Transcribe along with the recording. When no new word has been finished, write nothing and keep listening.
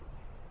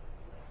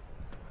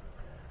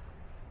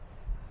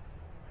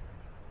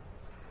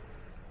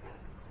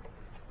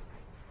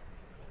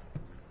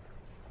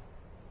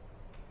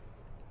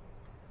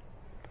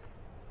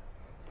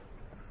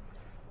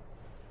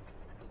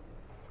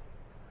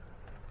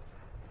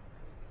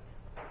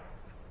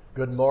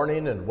Good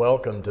morning and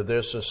welcome to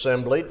this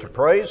assembly to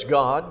praise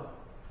God,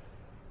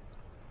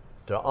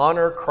 to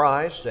honor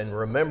Christ and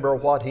remember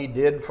what He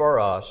did for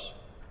us,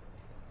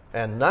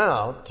 and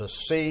now to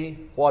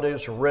see what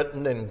is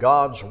written in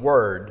God's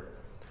Word,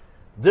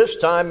 this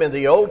time in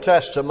the Old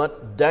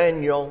Testament,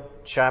 Daniel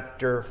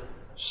chapter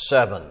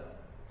 7.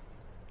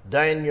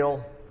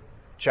 Daniel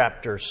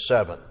chapter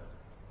 7.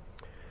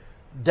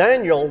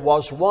 Daniel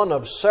was one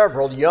of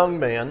several young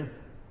men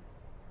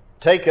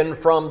taken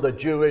from the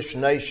Jewish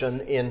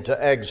nation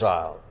into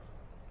exile,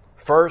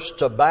 first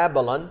to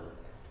Babylon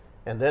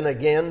and then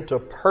again to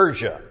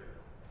Persia.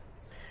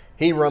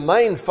 He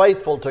remained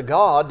faithful to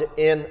God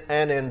in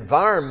an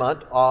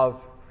environment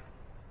of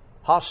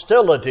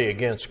hostility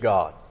against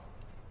God.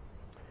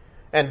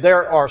 And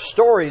there are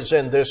stories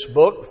in this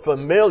book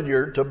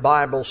familiar to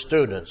Bible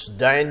students.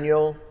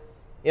 Daniel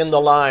in the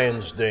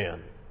lion's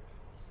den,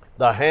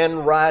 the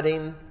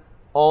handwriting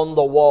on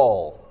the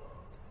wall.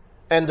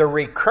 And the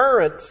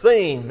recurrent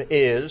theme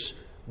is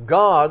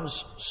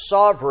God's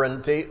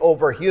sovereignty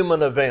over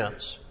human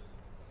events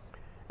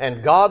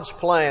and God's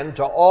plan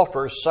to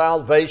offer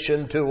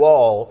salvation to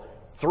all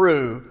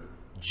through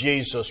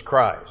Jesus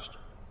Christ.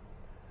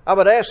 I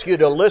would ask you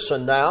to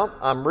listen now.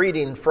 I'm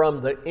reading from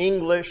the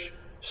English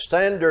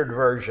Standard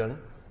Version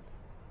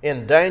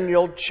in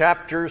Daniel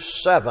chapter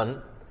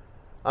 7.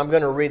 I'm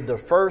going to read the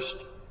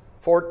first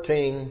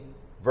 14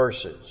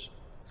 verses.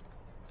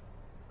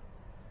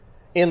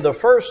 In the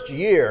first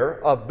year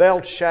of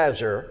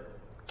Belshazzar,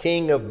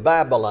 king of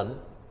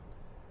Babylon,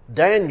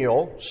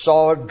 Daniel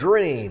saw a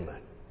dream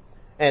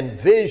and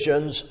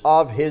visions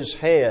of his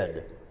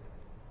head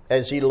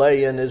as he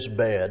lay in his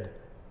bed.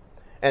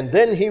 And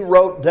then he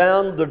wrote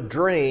down the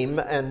dream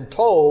and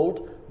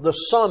told the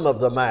sum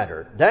of the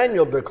matter.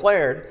 Daniel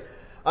declared,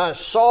 I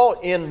saw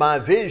in my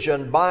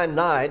vision by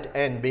night,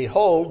 and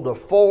behold, the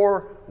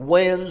four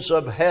winds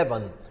of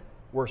heaven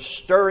were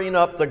stirring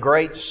up the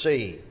great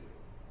sea.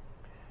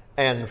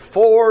 And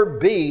four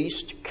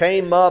beasts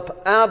came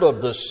up out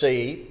of the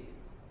sea,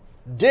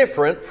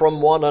 different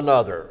from one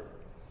another.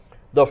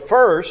 The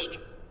first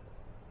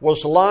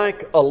was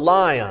like a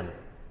lion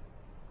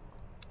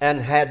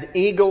and had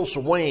eagle's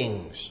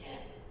wings.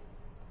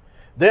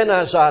 Then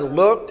as I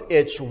looked,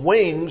 its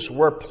wings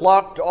were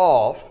plucked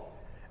off,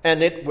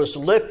 and it was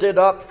lifted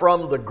up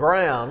from the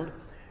ground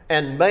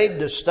and made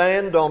to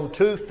stand on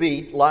 2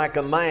 feet like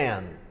a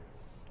man.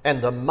 And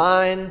the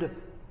mind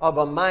of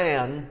a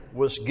man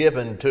was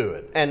given to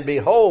it. And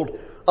behold,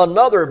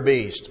 another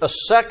beast, a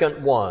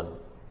second one,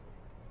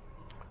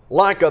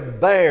 like a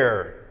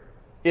bear,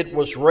 it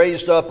was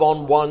raised up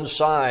on one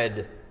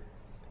side.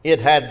 It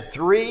had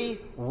 3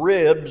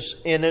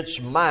 ribs in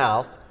its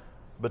mouth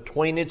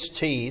between its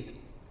teeth,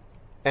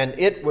 and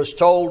it was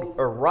told,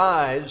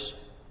 arise,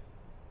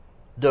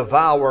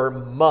 devour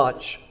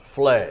much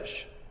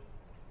flesh.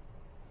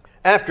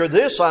 After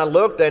this I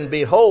looked, and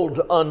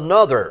behold,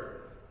 another,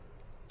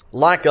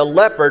 like a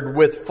leopard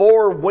with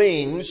 4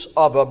 wings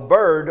of a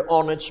bird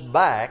on its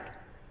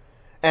back,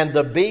 and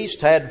the beast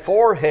had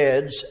 4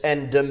 heads,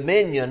 and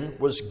dominion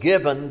was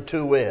given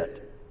to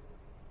it.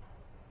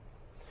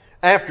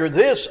 After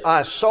this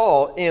I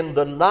saw in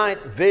the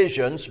night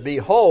visions,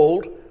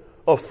 behold,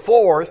 a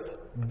 4th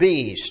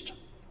beast,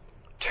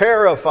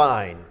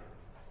 terrifying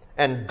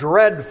and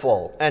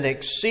dreadful and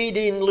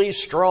exceedingly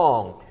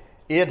strong.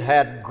 It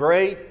had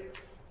great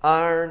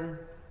iron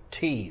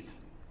teeth.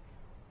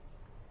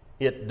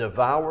 It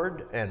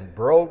devoured and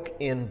broke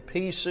in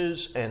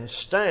pieces and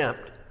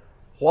stamped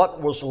what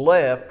was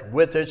left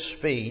with its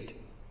feet.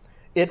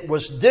 It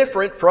was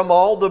different from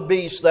all the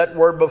beasts that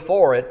were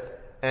before it,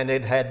 and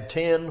it had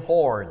 10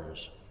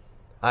 horns.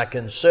 I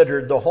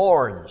considered the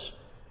horns,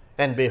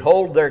 and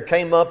behold, there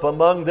came up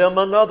among them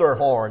another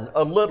horn,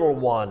 a little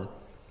one,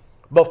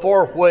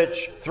 before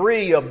which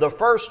 3 of the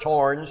first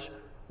horns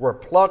were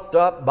plucked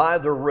up by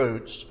the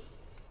roots.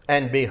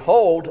 And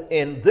behold,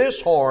 in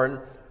this horn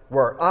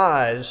were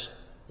eyes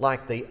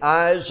like the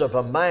eyes of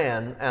a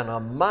man, and a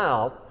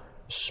mouth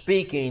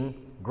speaking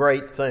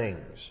great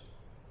things.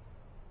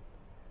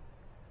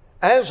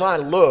 As I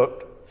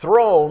looked,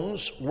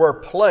 thrones were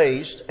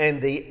placed,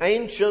 and the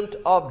Ancient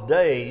of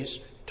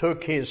Days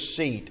took his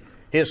seat.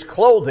 His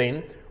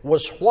clothing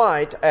was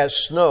white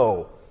as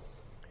snow,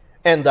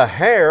 and the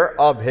hair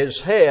of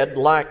his head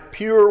like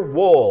pure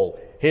wool.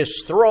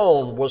 His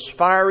throne was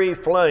fiery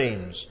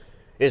flames.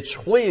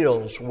 Its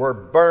wheels were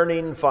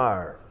burning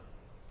fire.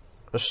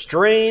 A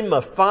stream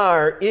of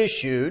fire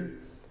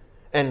issued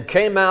and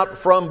came out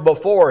from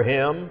before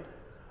him.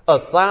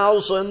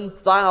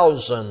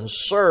 1,000,000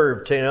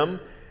 served him,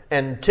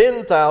 and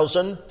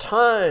 10,000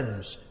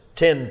 times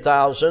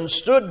 10,000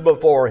 stood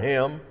before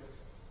him.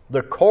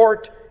 The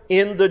court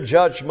in the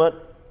judgment,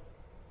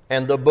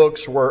 and the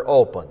books were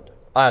opened.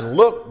 I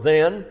looked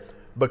then,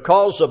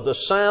 because of the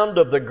sound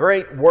of the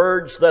great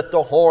words that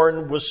the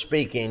horn was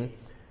speaking,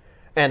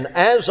 and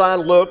as I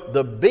looked,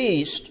 the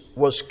beast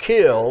was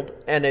killed,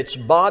 and its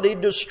body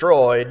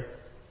destroyed,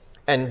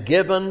 and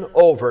given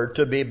over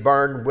to be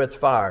burned with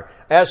fire.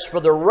 As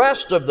for the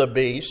rest of the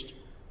beast,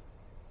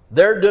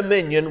 Their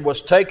dominion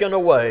was taken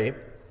away,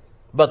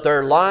 but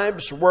their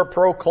lives were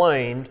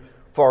proclaimed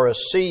for a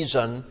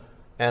season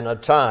and a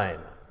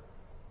time.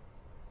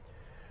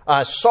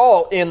 I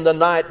saw in the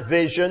night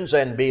visions,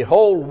 and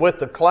behold, with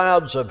the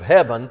clouds of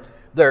heaven,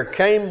 there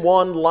came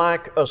one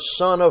like a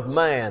son of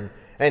man,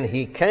 and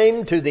he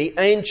came to the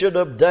Ancient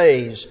of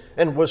Days,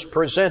 and was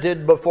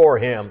presented before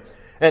him.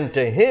 And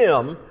to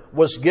him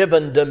was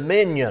given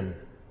dominion,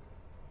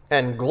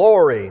 and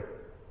glory,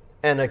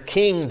 and a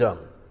kingdom,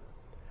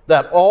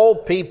 that all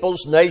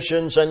peoples,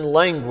 nations, and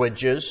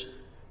languages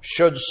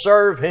should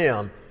serve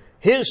him.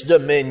 His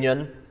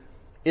dominion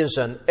is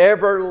an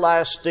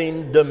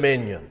everlasting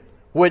dominion,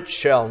 which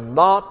shall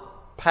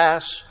not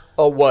pass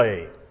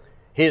away.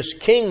 His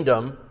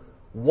kingdom,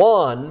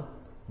 one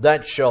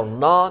that shall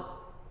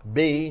not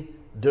be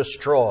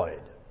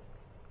destroyed.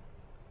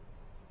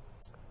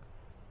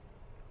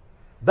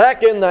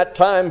 Back in that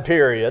time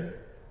period,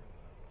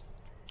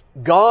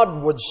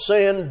 God would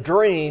send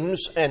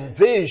dreams and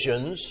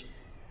visions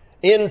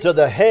into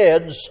the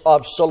heads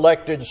of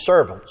selected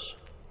servants.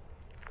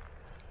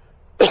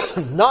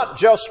 Not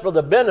just for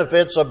the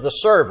benefits of the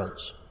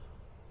servants,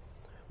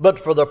 but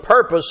for the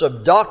purpose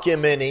of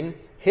documenting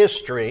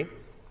history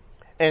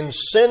and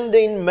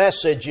sending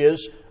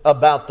messages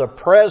about the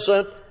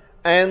present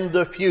and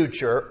the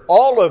future.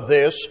 All of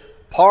this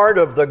part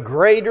of the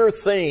greater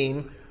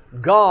theme,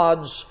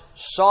 God's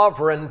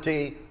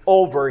sovereignty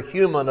over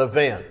human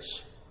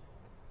events.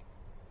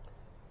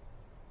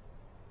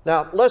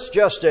 Now, let's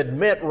just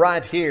admit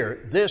right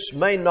here, this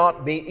may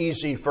not be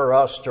easy for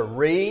us to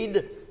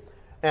read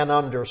and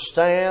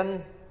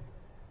understand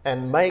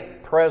and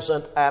make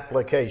present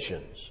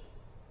applications.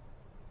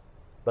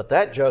 But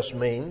that just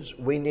means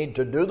we need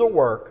to do the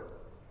work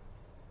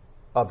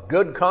of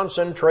good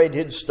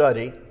concentrated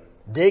study,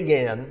 dig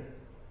in,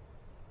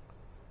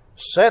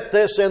 set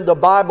this in the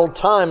Bible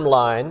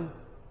timeline,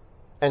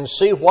 and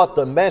see what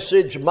the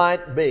message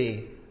might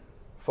be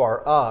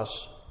for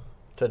us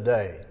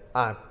today.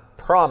 I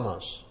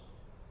promise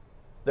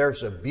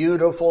there's a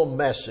beautiful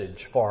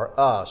message for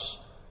us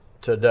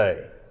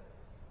today.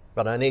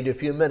 But I need a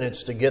few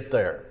minutes to get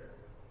there.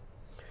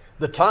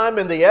 The time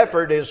and the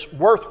effort is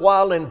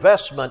worthwhile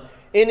investment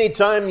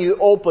anytime you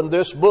open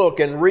this book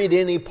and read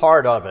any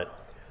part of it.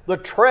 The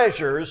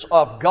treasures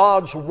of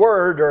God's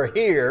Word are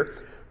here,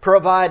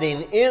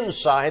 providing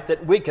insight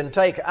that we can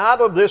take out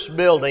of this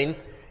building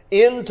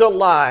into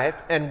life,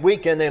 and we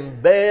can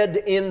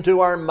embed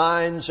into our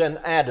minds and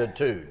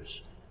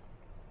attitudes.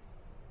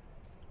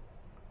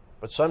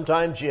 But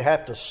sometimes you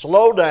have to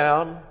slow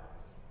down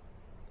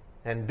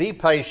and be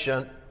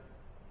patient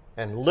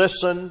and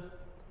listen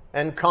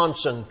and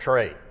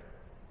concentrate.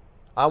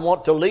 I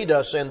want to lead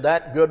us in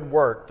that good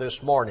work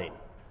this morning.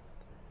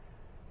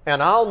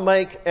 And I'll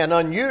make an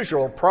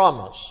unusual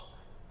promise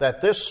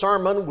that this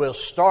sermon will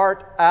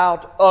start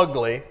out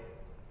ugly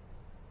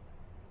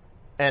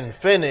and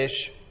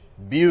finish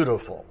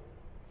beautiful.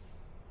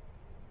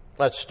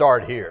 Let's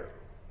start here.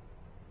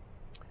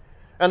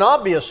 An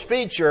obvious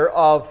feature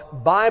of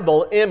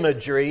Bible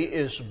imagery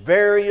is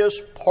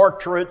various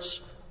portraits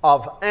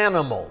of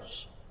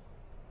animals,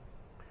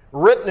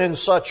 written in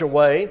such a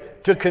way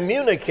to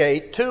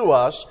communicate to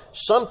us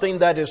something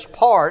that is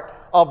part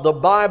of the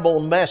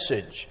Bible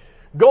message.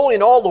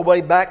 Going all the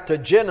way back to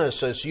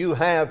Genesis, you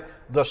have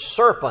the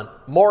serpent,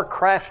 more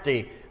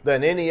crafty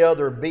than any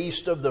other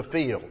beast of the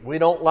field. We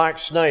don't like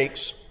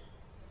snakes.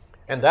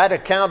 And that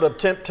account of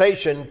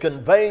temptation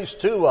conveys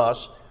to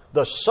us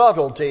the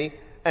subtlety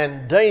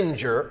and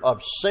danger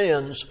of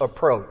sin's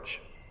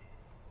approach.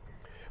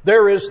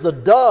 There is the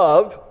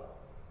dove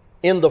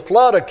in the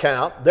flood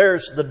account.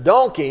 There's the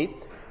donkey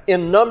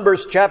in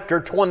Numbers chapter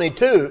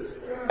 22.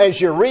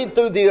 As you read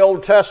through the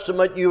Old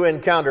Testament, you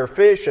encounter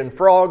fish and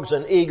frogs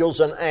and eagles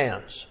and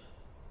ants.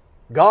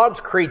 God's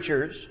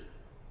creatures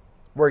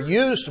were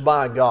used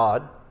by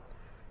God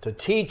to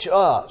teach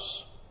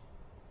us,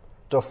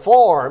 to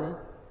form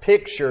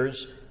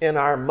pictures in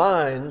our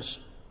minds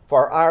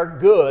for our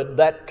good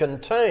that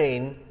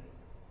contain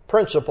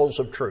principles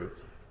of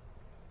truth.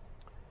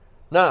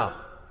 Now,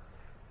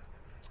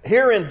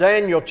 here in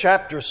Daniel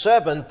chapter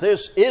 7,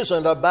 this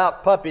isn't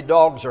about puppy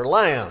dogs or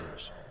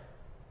lambs.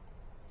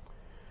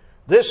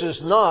 This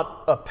is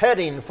not a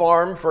petting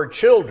farm for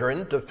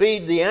children to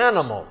feed the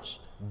animals.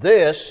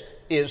 This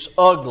is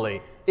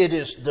ugly. It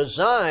is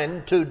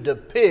designed to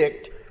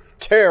depict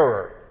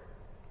terror,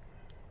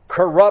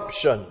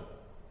 corruption,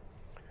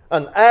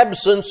 an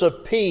absence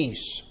of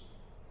peace,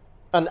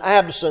 an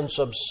absence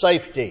of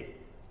safety,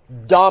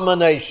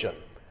 domination.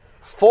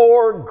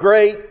 4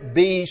 great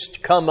beasts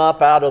come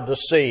up out of the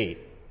sea.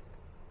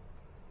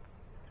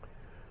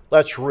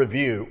 Let's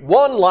review.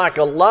 One like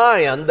a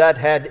lion that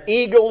had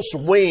eagle's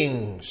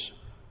wings.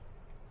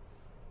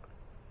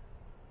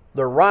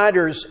 The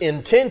writer's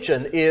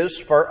intention is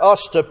for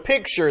us to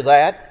picture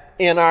that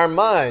in our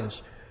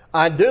minds.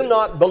 I do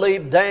not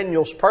believe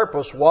Daniel's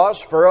purpose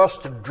was for us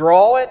to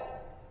draw it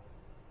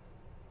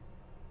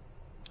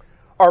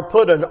or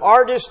put an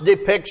artist's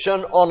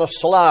depiction on a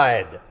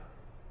slide.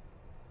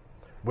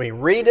 We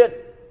read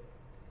it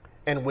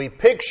and we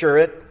picture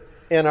it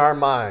in our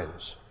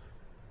minds.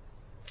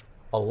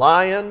 A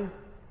lion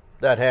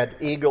that had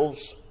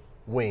eagle's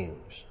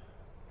wings.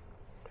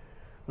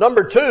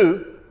 Number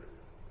 2,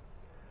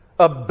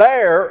 a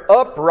bear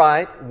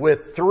upright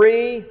with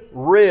 3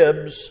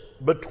 ribs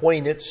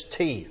between its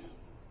teeth.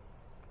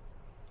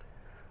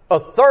 A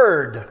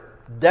third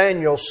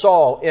Daniel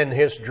saw in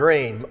his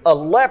dream, a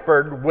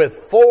leopard with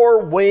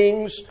 4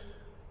 wings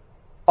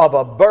of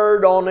a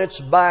bird on its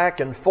back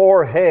and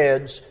 4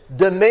 heads.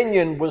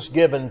 Dominion was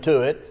given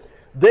to it.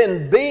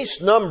 Then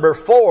beast number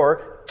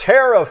 4,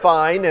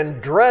 terrifying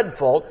and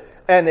dreadful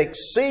and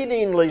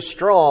exceedingly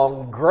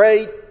strong,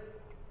 great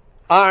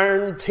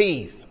iron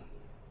teeth.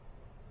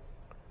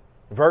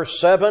 Verse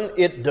 7,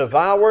 it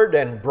devoured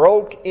and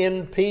broke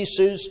in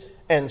pieces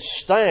and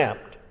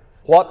stamped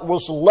what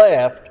was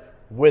left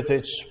with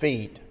its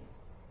feet.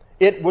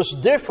 It was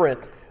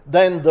different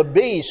than the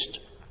beast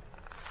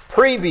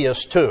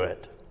previous to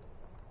it.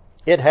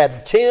 It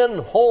had 10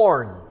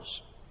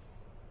 horns.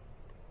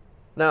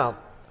 Now,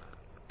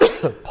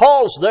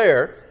 pause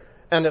there,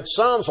 and it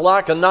sounds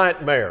like a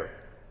nightmare.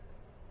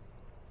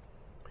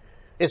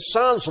 It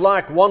sounds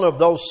like one of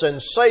those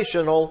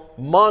sensational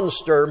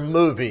monster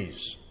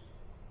movies.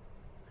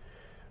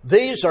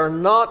 These are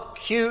not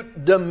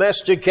cute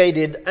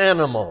domesticated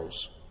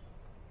animals.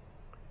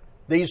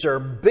 These are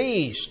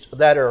beasts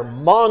that are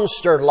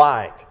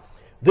monster-like.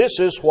 This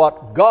is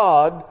what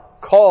God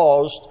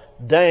caused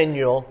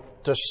Daniel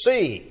to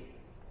see.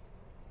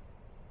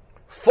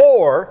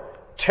 4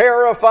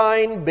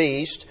 terrifying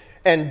beasts,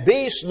 and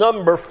beast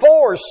number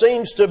 4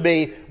 seems to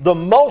be the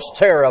most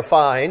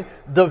terrifying,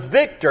 the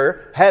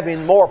victor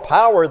having more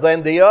power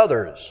than the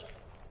others.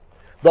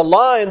 The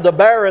lion, the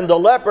bear, and the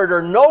leopard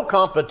are no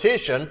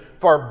competition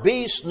for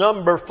beast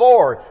number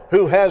 4,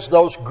 who has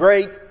those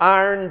great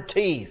iron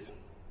teeth.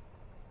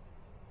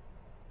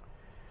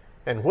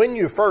 And when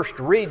you first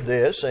read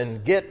this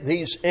and get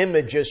these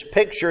images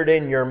pictured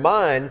in your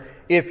mind,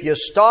 if you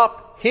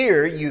stop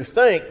here, you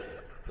think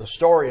the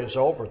story is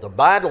over, the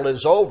battle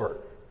is over,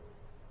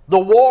 the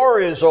war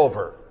is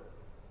over.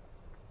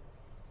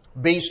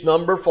 Beast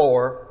number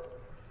 4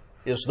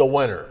 is the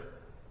winner.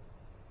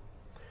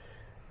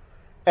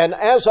 And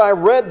as I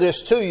read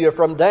this to you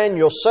from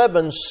Daniel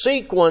 7,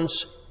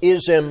 sequence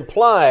is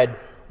implied,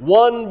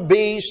 one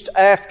beast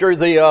after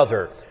the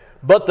other.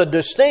 But the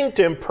distinct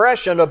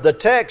impression of the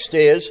text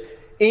is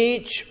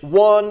each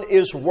one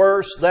is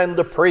worse than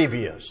the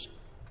previous.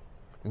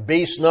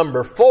 Beast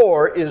number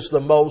 4 is the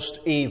most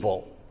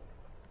evil.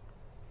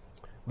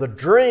 The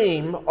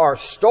dream or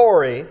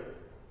story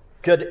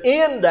could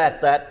end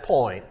at that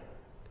point,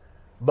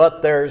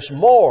 but there's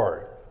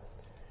more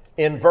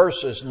in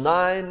verses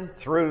 9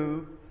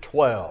 through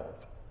 12.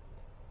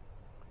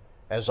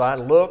 As I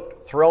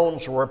looked,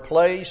 thrones were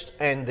placed,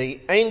 and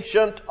the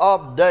Ancient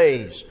of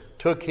Days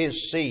took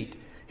his seat.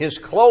 His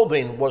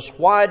clothing was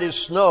white as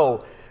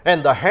snow,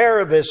 and the hair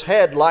of his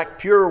head like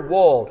pure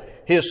wool.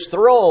 His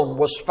throne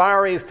was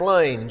fiery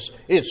flames.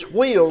 Its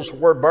wheels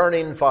were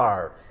burning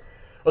fire.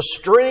 A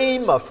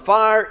stream of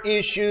fire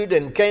issued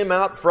and came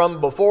out from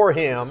before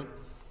him.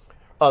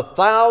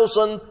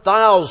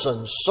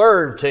 1,000,000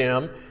 served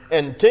him,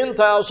 and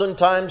 10,000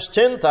 times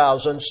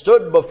 10,000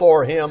 stood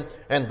before him,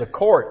 and the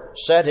court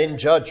sat in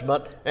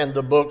judgment, and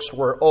the books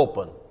were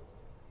open.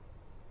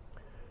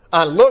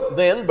 I looked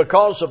then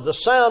because of the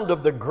sound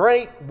of the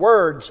great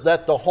words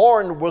that the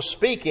horn was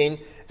speaking,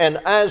 and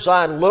as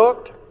I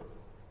looked,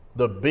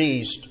 the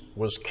beast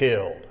was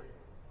killed,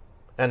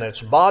 and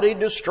its body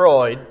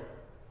destroyed,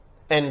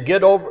 and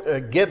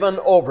given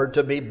over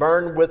to be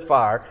burned with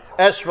fire.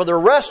 As for the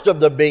rest of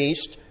the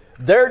beast,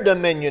 their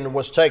dominion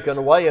was taken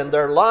away, and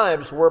their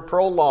lives were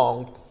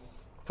prolonged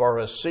for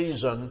a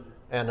season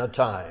and a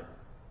time.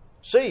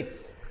 See,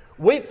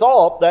 we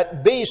thought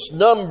that beast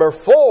number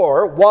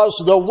 4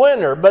 was the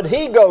winner, but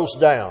he goes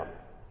down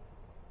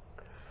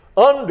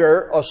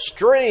under a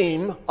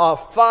stream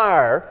of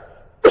fire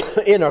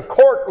in a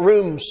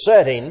courtroom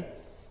setting,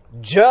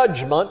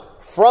 judgment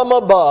from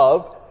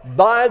above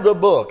by the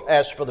book.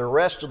 As for the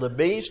rest of the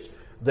beast,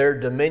 their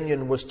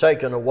dominion was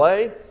taken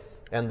away,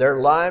 and their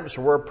lives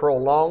were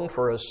prolonged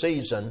for a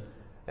season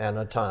and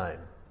a time.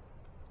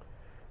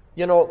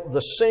 You know,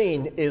 the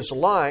scene is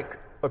like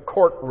a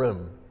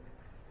courtroom,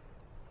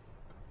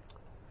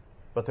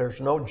 but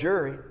there's no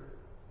jury.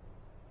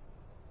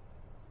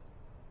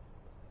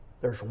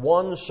 There's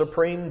one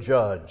supreme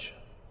judge,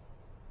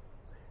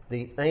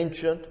 the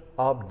Ancient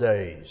of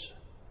Days,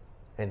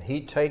 and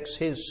he takes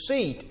his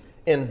seat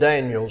in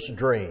Daniel's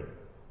dream.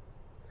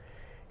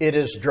 It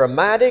is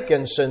dramatic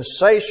and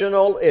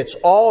sensational. It's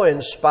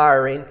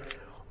awe-inspiring.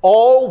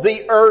 All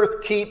the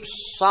earth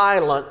keeps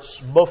silence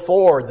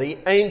before the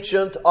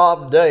Ancient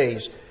of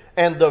Days.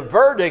 And the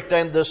verdict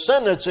and the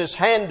sentence is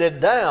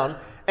handed down.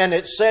 And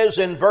it says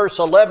in verse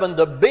 11,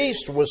 the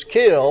beast was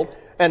killed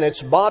and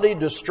its body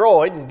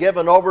destroyed and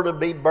given over to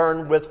be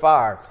burned with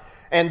fire.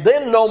 And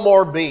then no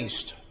more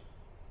beast.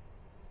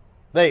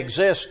 They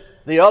exist,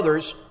 the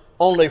others,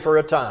 only for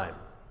a time.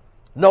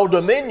 No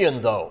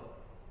dominion, though.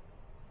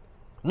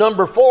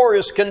 Number 4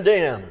 is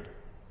condemned.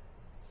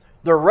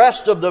 The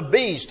rest of the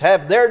beasts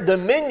have their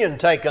dominion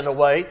taken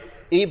away,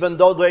 even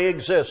though they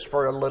exist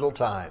for a little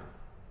time.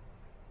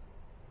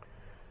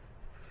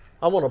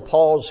 I want to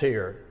pause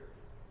here.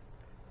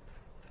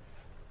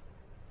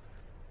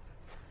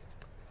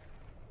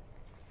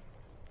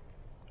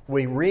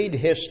 We read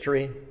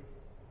history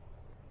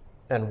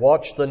and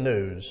watch the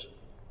news.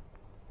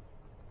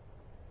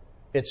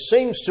 It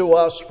seems to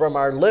us from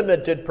our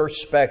limited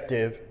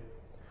perspective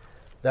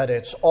that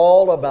it's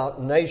all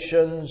about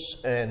nations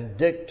and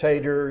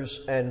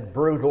dictators and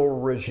brutal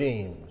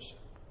regimes.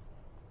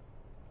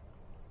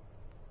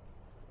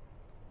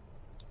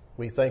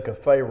 We think of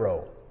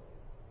Pharaoh,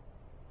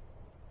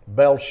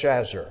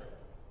 Belshazzar,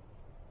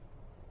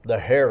 the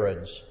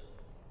Herods,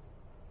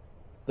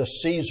 the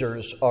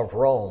Caesars of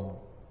Rome,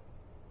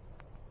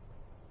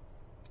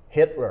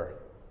 Hitler,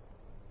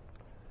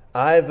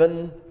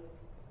 Ivan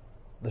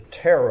the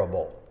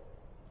Terrible,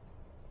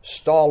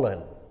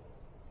 Stalin,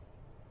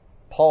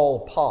 Pol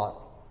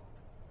Pot,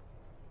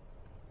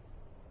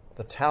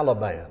 the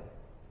Taliban,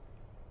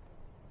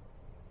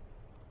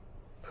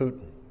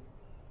 Putin.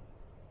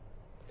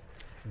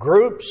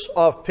 Groups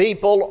of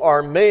people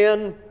or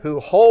men who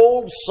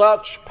hold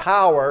such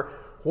power,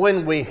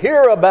 when we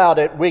hear about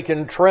it, we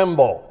can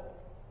tremble.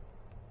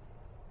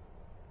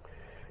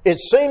 It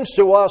seems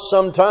to us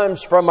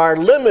sometimes from our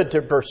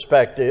limited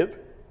perspective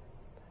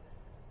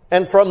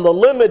and from the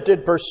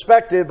limited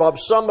perspective of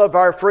some of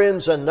our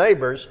friends and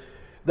neighbors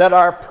that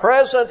our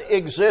present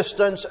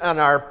existence and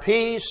our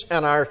peace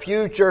and our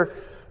future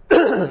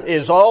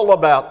is all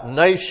about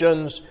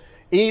nations,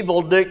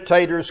 evil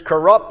dictators,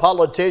 corrupt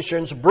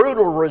politicians,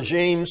 brutal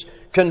regimes,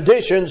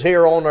 conditions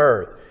here on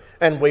earth.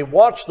 And we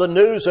watch the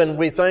news and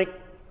we think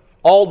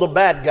all the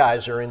bad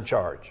guys are in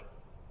charge.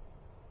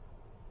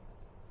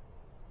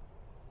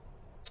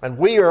 And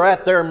we are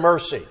at their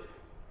mercy.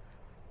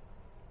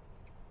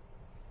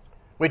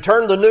 We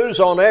turn the news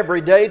on every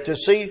day to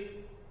see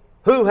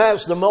who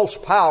has the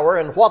most power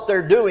and what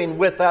they're doing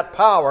with that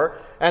power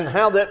and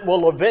how that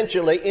will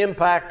eventually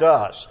impact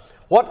us.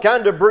 What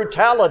kind of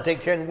brutality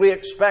can we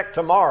expect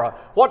tomorrow?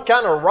 What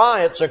kind of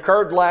riots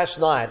occurred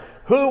last night?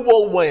 Who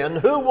will win?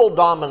 Who will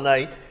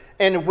dominate?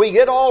 And if we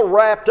get all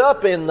wrapped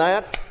up in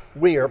that,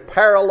 we are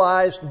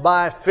paralyzed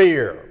by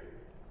fear,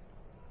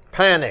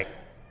 panic,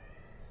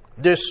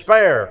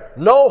 despair,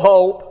 no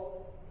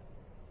hope,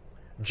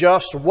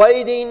 just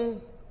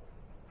waiting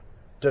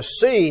to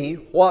see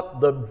what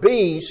the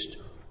beast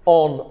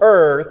on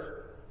earth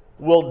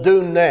will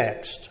do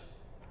next.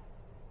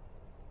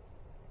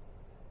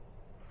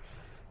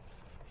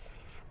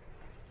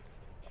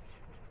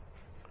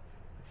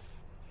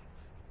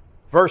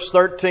 Verse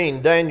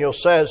 13, Daniel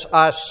says,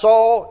 I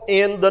saw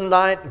in the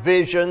night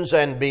visions,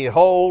 and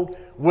behold,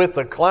 with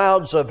the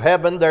clouds of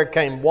heaven there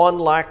came one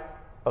like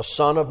a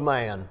son of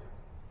man.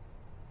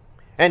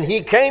 And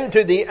he came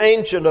to the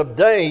Ancient of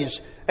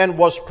Days and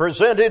was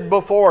presented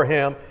before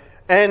him,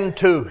 and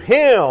to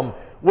him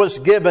was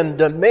given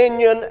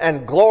dominion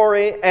and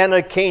glory and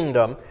a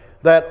kingdom,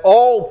 that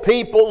all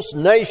peoples,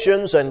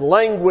 nations, and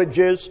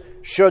languages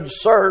should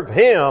serve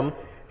him.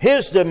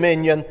 His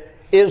dominion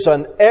is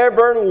an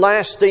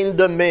everlasting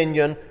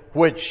dominion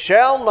which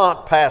shall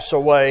not pass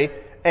away,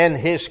 and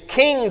his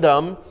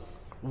kingdom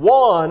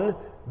one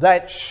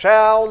that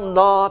shall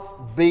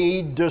not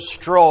be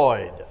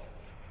destroyed.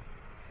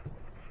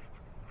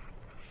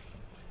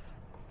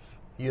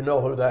 You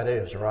know who that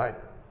is, right?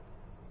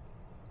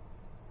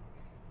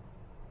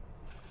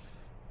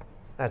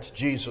 That's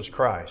Jesus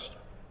Christ.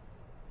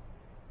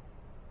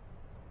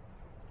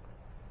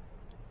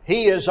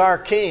 He is our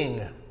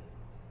King.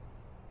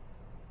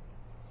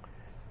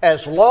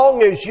 As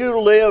long as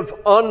you live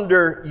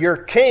under your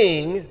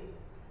King,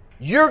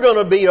 you're going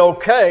to be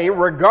okay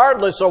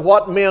regardless of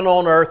what men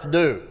on earth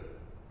do.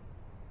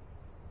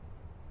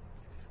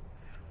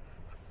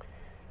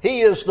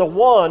 He is the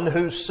one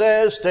who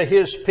says to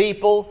his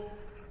people,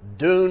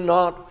 do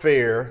not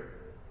fear,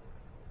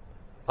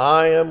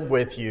 I am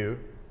with you.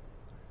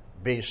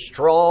 Be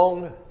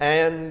strong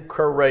and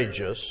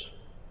courageous.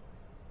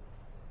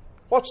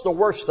 What's the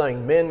worst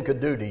thing men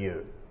could do to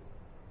you?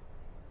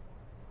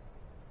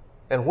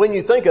 And when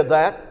you think of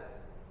that,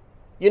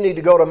 you need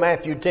to go to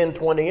Matthew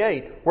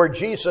 10:28, where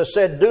Jesus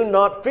said, do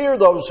not fear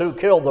those who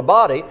kill the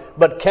body,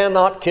 but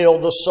cannot kill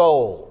the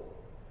soul.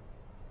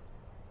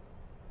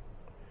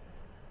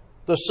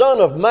 The Son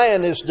of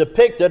Man is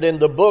depicted in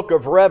the book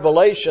of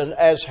Revelation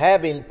as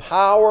having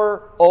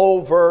power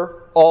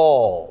over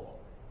all.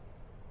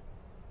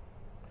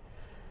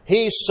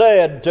 He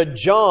said to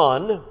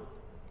John,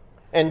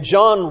 and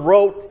John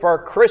wrote for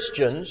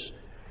Christians,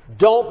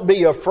 don't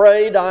be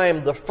afraid, I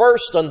am the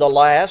first and the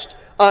last.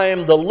 I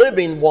am the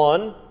living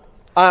one.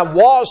 I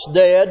was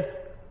dead,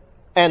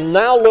 and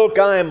now look,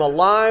 I am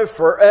alive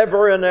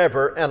forever and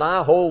ever, and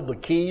I hold the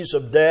keys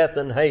of death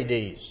and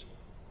Hades.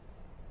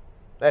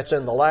 That's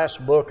in the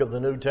last book of the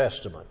New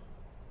Testament.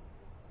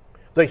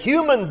 The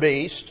human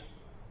beast,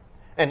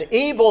 an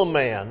evil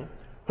man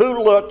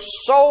who looked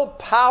so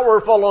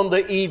powerful on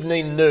the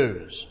evening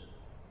news,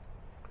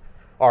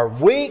 are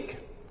weak,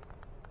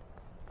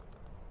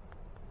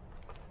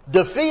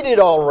 defeated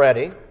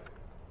already,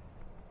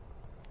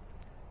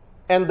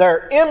 and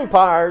their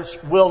empires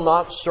will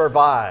not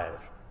survive.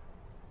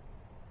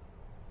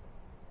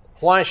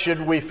 Why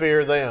should we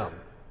fear them?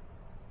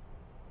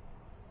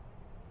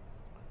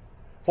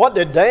 What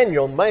did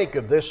Daniel make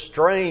of this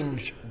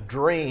strange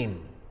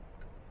dream?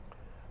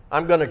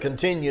 I'm going to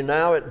continue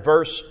now at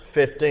verse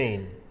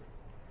 15.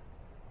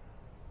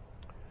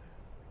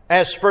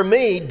 As for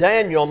me,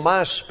 Daniel,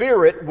 my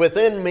spirit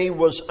within me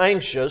was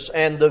anxious,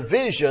 and the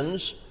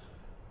visions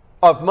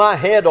of my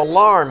head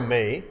alarmed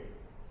me.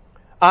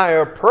 I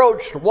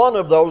approached one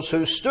of those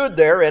who stood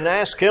there and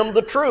asked him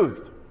the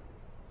truth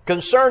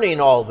concerning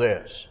all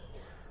this.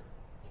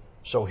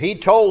 So he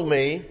told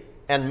me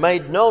and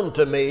made known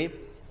to me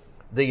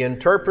the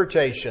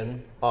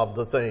interpretation of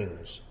the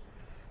things.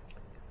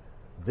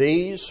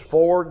 These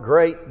 4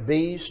 great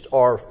beasts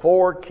are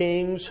 4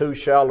 kings who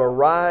shall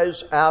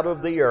arise out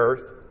of the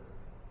earth,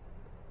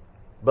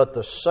 but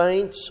the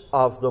saints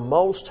of the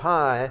Most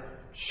High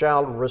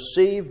shall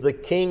receive the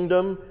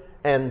kingdom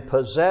and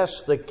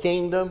possess the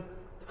kingdom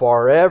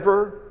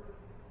forever,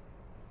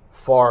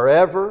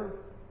 forever,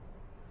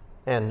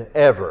 and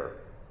ever.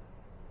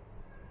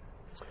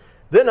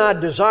 Then I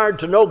desired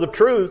to know the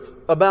truth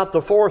about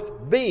the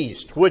 4th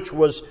beast, which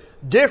was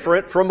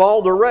different from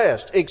all the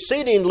rest,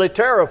 exceedingly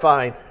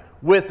terrifying,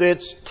 with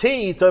its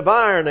teeth of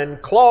iron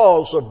and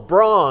claws of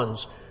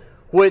bronze,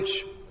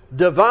 which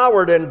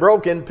devoured and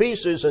broke in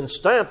pieces and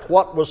stamped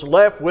what was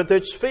left with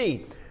its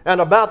feet. And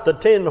about the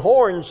 10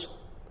 horns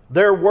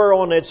there were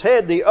on its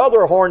head the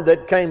other horn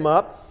that came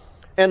up,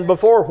 and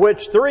before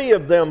which 3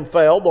 of them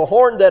fell, the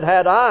horn that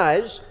had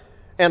eyes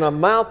and a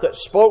mouth that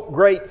spoke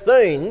great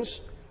things,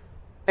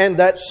 and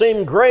that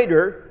seemed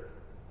greater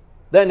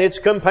than its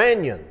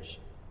companions.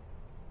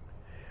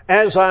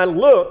 As I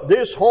looked,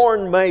 this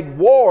horn made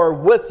war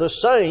with the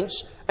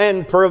saints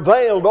and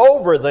prevailed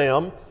over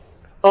them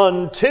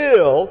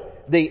until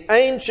the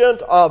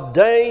Ancient of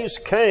Days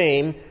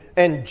came,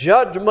 and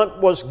judgment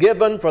was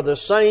given for the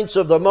saints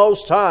of the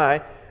Most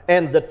High,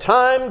 and the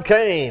time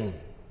came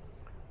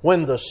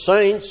when the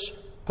saints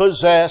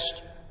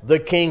possessed the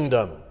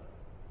kingdom.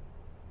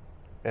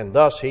 And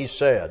thus he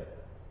said,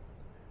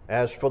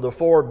 as for the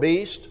 4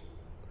 beasts,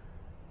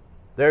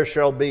 there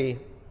shall be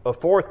a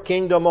 4th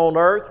kingdom on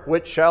earth,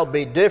 which shall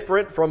be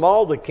different from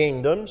all the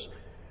kingdoms,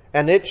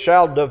 and it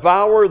shall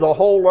devour the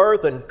whole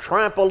earth and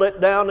trample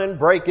it down and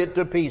break it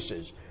to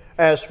pieces.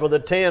 As for the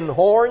 10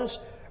 horns,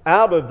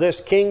 out of this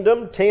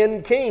kingdom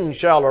 10 kings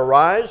shall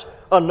arise,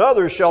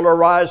 another shall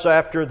arise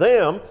after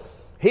them.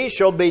 He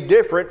shall be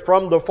different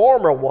from the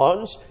former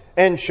ones,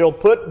 and shall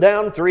put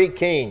down 3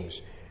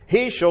 kings.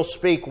 He shall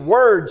speak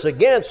words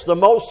against the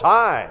Most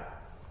High,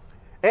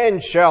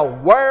 and shall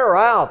wear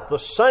out the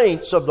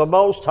saints of the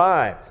Most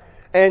High,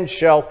 and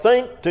shall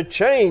think to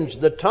change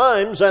the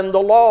times and the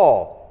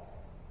law.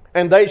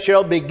 And they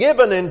shall be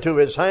given into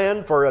his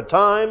hand for a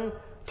time,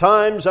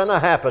 times and a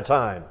half a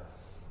time.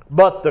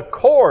 But the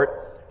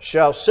court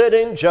shall sit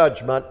in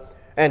judgment,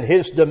 and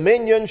his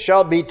dominion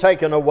shall be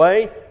taken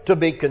away, to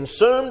be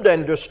consumed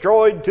and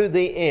destroyed to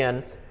the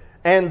end.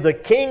 And the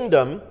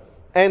kingdom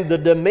and the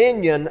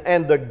dominion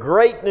and the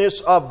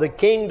greatness of the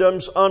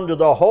kingdoms under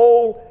the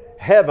whole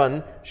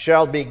heaven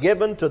shall be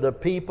given to the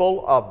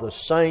people of the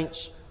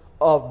saints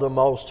of the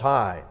Most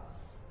High.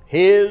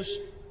 His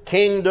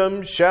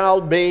kingdom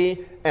shall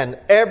be an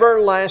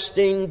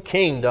everlasting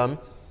kingdom,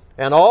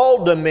 and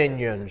all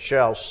dominions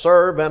shall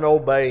serve and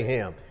obey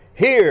him.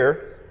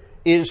 Here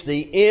is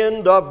the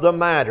end of the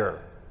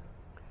matter.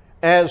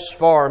 As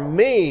for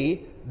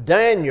me,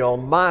 Daniel,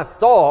 my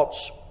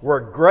thoughts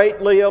were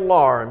greatly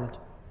alarmed,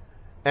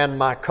 and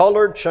my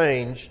color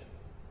changed,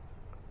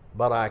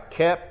 but I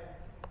kept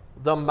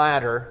the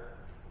matter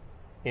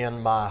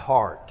in my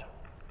heart.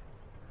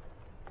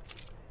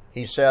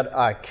 He said,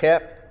 I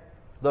kept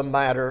the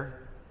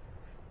matter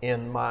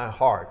in my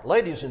heart.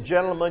 Ladies and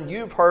gentlemen,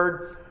 you've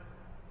heard,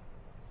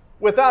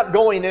 without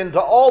going into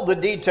all the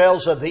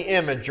details of the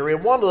imagery,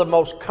 one of the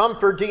most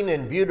comforting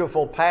and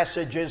beautiful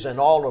passages in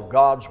all of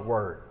God's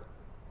Word.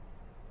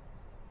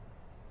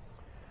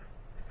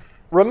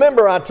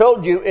 Remember, I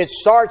told you it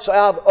starts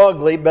out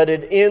ugly, but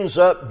it ends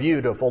up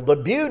beautiful. The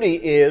beauty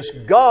is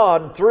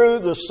God, through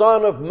the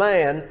Son of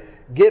Man,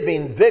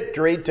 giving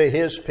victory to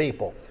His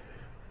people.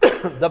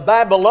 The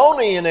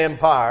Babylonian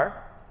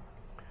Empire,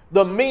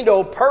 the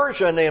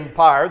Medo-Persian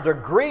Empire, the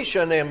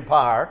Grecian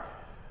Empire,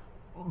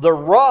 the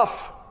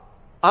rough,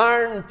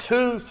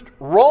 iron-toothed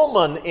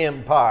Roman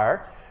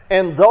Empire,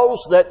 and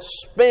those that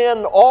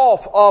spin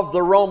off of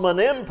the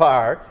Roman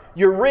Empire.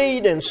 You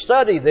read and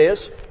study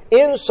this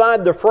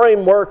inside the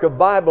framework of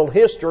Bible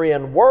history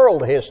and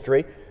world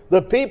history.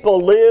 The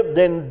people lived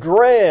in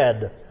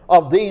dread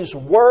of these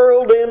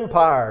world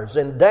empires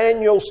in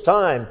Daniel's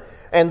time.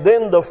 And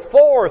then the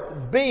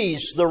 4th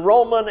beast, the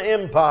Roman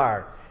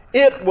Empire.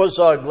 It was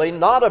ugly,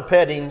 not a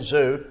petting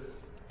zoo.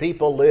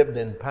 People lived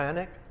in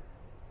panic,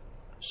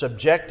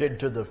 subjected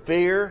to the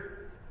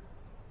fear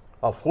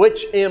of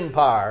which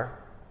empire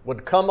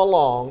would come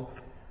along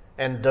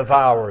and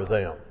devour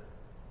them.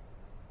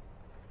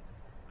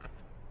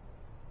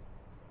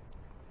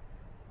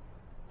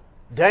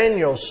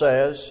 Daniel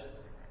says,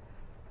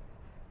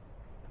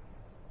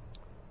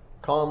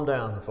 calm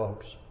down,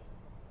 folks.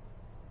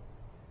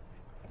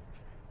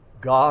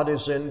 God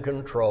is in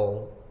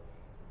control.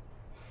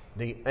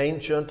 The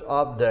Ancient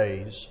of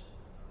Days,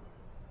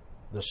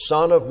 the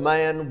Son of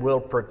Man,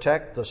 will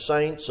protect the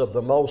saints of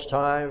the Most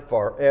High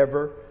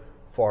forever,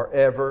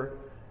 forever,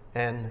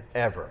 and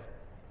ever.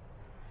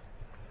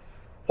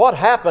 What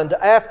happened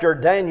after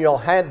Daniel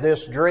had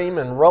this dream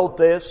and wrote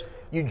this?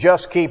 You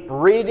just keep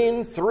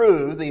reading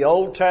through the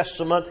Old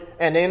Testament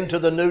and into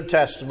the New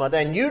Testament,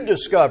 and you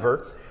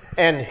discover,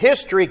 and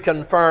history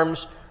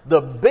confirms,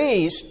 the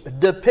beast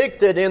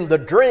depicted in the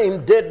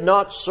dream did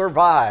not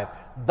survive.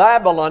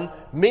 Babylon,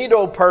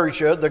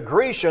 Medo-Persia, the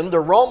Grecian, the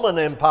Roman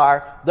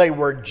Empire, they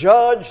were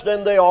judged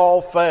and they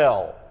all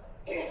fell.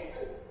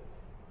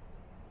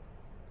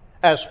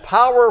 As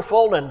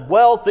powerful and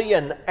wealthy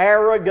and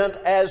arrogant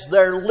as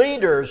their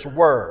leaders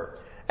were,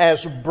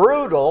 as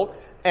brutal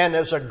and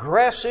as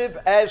aggressive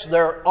as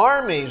their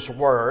armies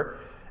were,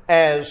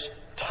 as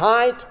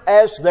tight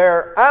as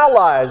their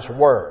allies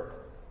were,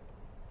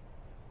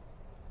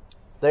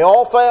 they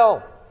all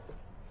fell.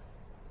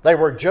 They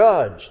were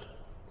judged.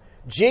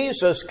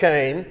 Jesus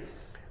came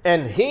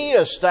and He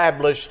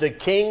established a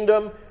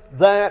kingdom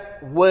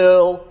that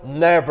will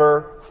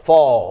never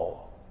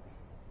fall.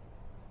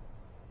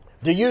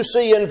 Do you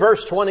see in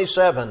verse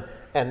 27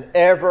 an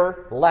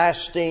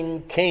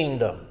everlasting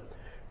kingdom?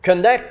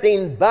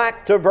 Connecting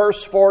back to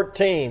verse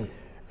 14,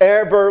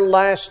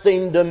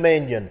 everlasting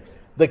dominion.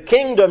 The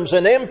kingdoms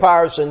and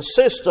empires and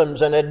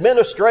systems and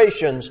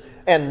administrations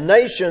and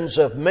nations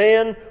of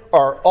men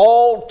are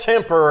all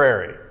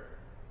temporary.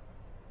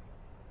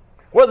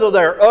 Whether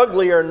they're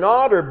ugly or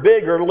not, or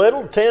big or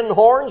little, 10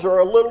 horns or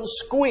a little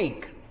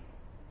squeak.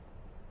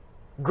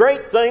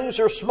 Great things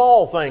or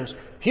small things.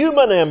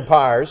 Human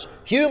empires,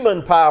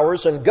 human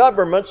powers and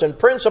governments and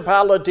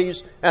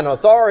principalities and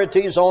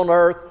authorities on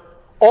earth,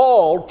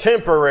 all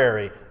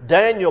temporary.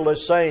 Daniel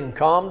is saying,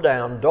 calm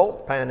down,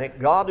 don't panic.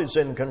 God is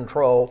in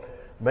control.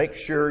 Make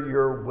sure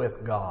you're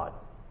with God.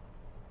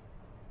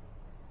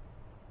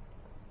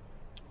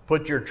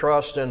 Put your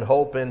trust and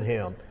hope in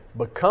Him.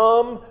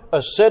 Become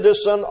a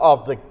citizen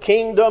of the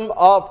kingdom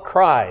of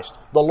Christ,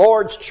 the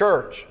Lord's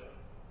church.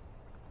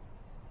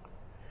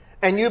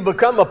 And you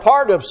become a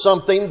part of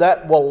something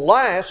that will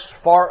last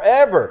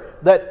forever,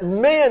 that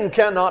men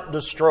cannot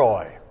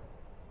destroy.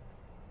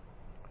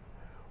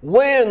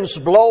 Winds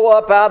blow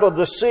up out of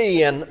the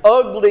sea and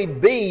ugly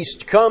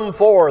beasts come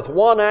forth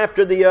one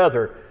after the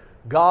other.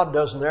 God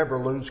does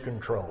never lose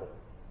control.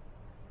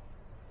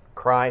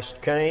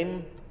 Christ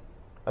came,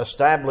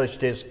 established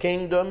His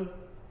kingdom,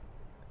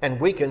 and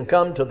we can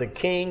come to the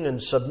King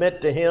and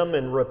submit to Him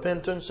in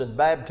repentance and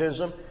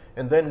baptism,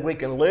 and then we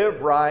can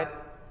live right,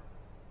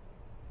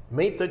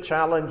 meet the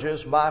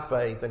challenges by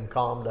faith, and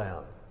calm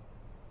down.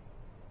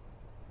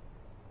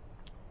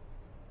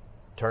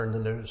 Turn the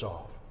news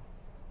off.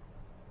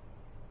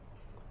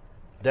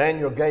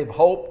 Daniel gave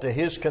hope to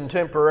his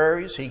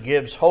contemporaries. He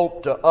gives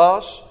hope to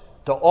us,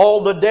 to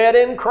all the dead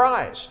in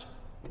Christ.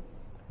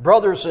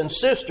 Brothers and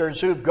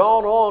sisters who've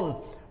gone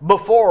on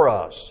before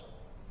us.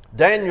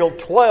 Daniel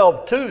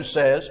 12:2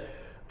 says,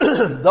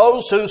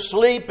 those who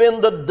sleep in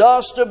the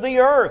dust of the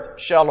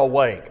earth shall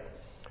awake,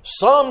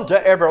 some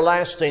to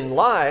everlasting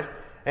life,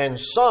 and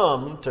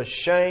some to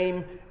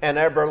shame and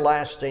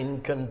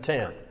everlasting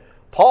contempt.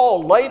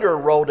 Paul later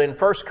wrote in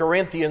 1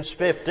 Corinthians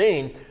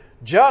 15,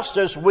 just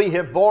as we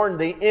have borne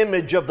the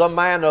image of the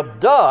man of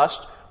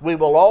dust, we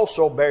will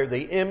also bear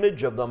the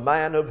image of the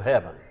man of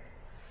heaven.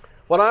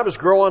 When I was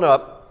growing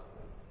up,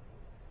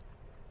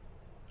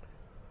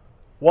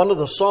 one of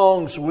the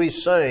songs we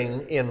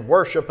sing in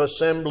worship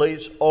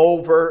assemblies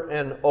over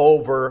and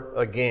over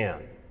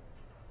again,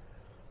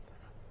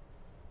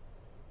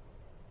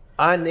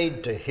 I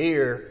need to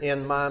hear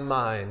in my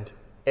mind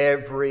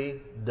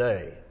every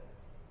day.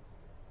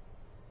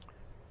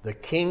 The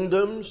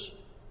kingdoms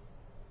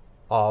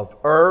of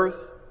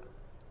earth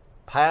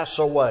pass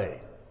away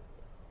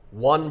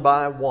one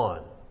by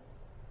one,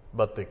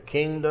 but the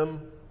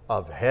kingdom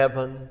of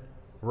heaven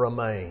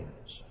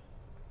remains.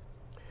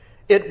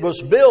 It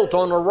was built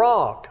on a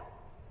rock,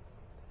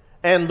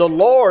 and the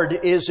Lord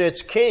is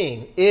its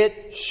king.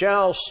 It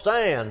shall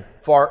stand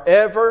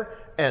forever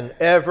and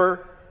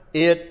ever.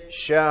 It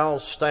shall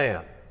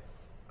stand.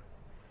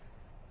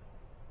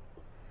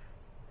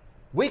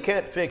 We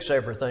can't fix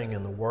everything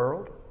in the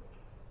world.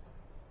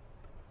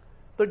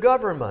 The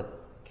government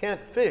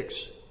can't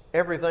fix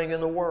everything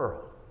in the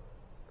world.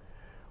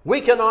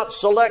 We cannot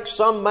select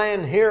some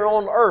man here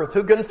on earth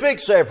who can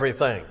fix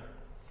everything.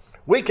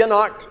 We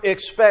cannot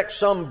expect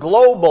some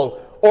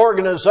global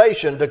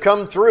organization to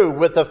come through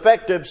with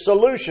effective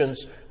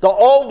solutions to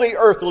all the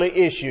earthly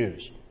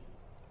issues.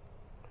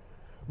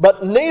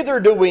 But neither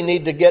do we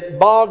need to get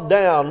bogged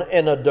down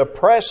in a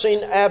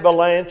depressing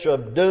avalanche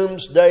of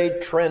doomsday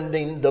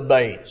trending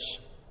debates.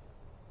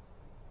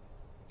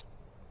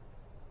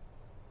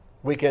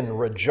 We can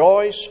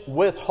rejoice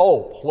with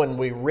hope when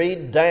we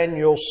read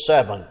Daniel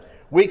 7.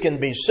 We can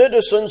be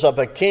citizens of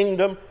a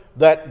kingdom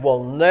that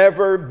will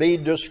never be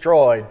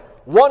destroyed.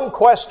 One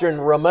question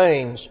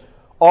remains: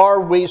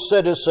 are we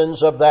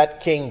citizens of that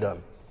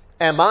kingdom?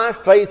 Am I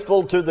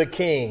faithful to the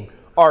King?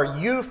 Are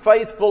you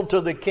faithful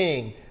to the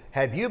King?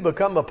 Have you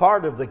become a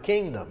part of the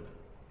kingdom,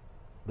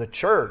 the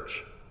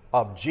church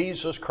of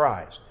Jesus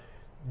Christ?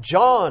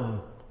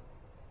 John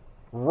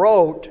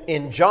wrote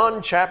in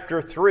John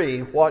chapter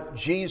 3 what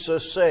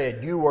Jesus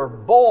said: you were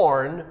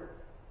born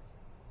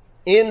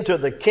into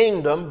the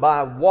kingdom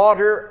by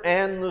water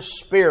and the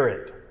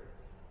Spirit.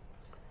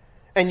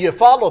 And you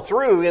follow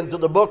through into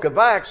the book of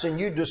Acts and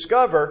you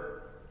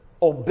discover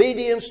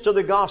obedience to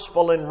the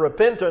gospel and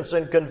repentance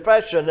and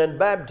confession and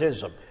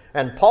baptism.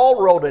 And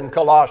Paul wrote in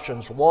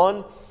Colossians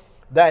 1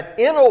 that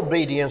in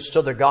obedience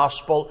to the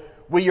gospel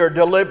we are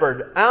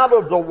delivered out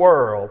of the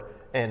world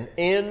and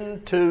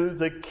into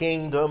the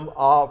kingdom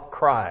of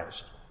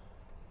Christ.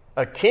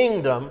 A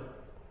kingdom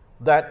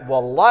that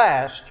will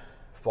last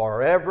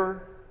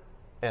forever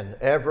and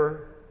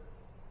ever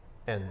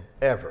and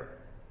ever.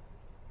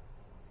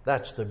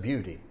 That's the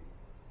beauty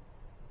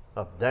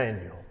of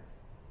Daniel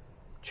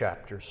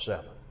chapter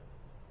 7.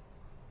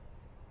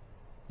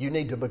 You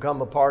need to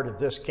become a part of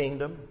this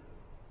kingdom.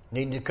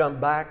 You need to come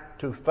back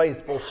to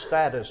faithful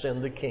status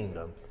in the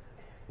kingdom.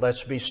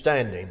 Let's be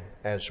standing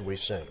as we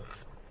sing.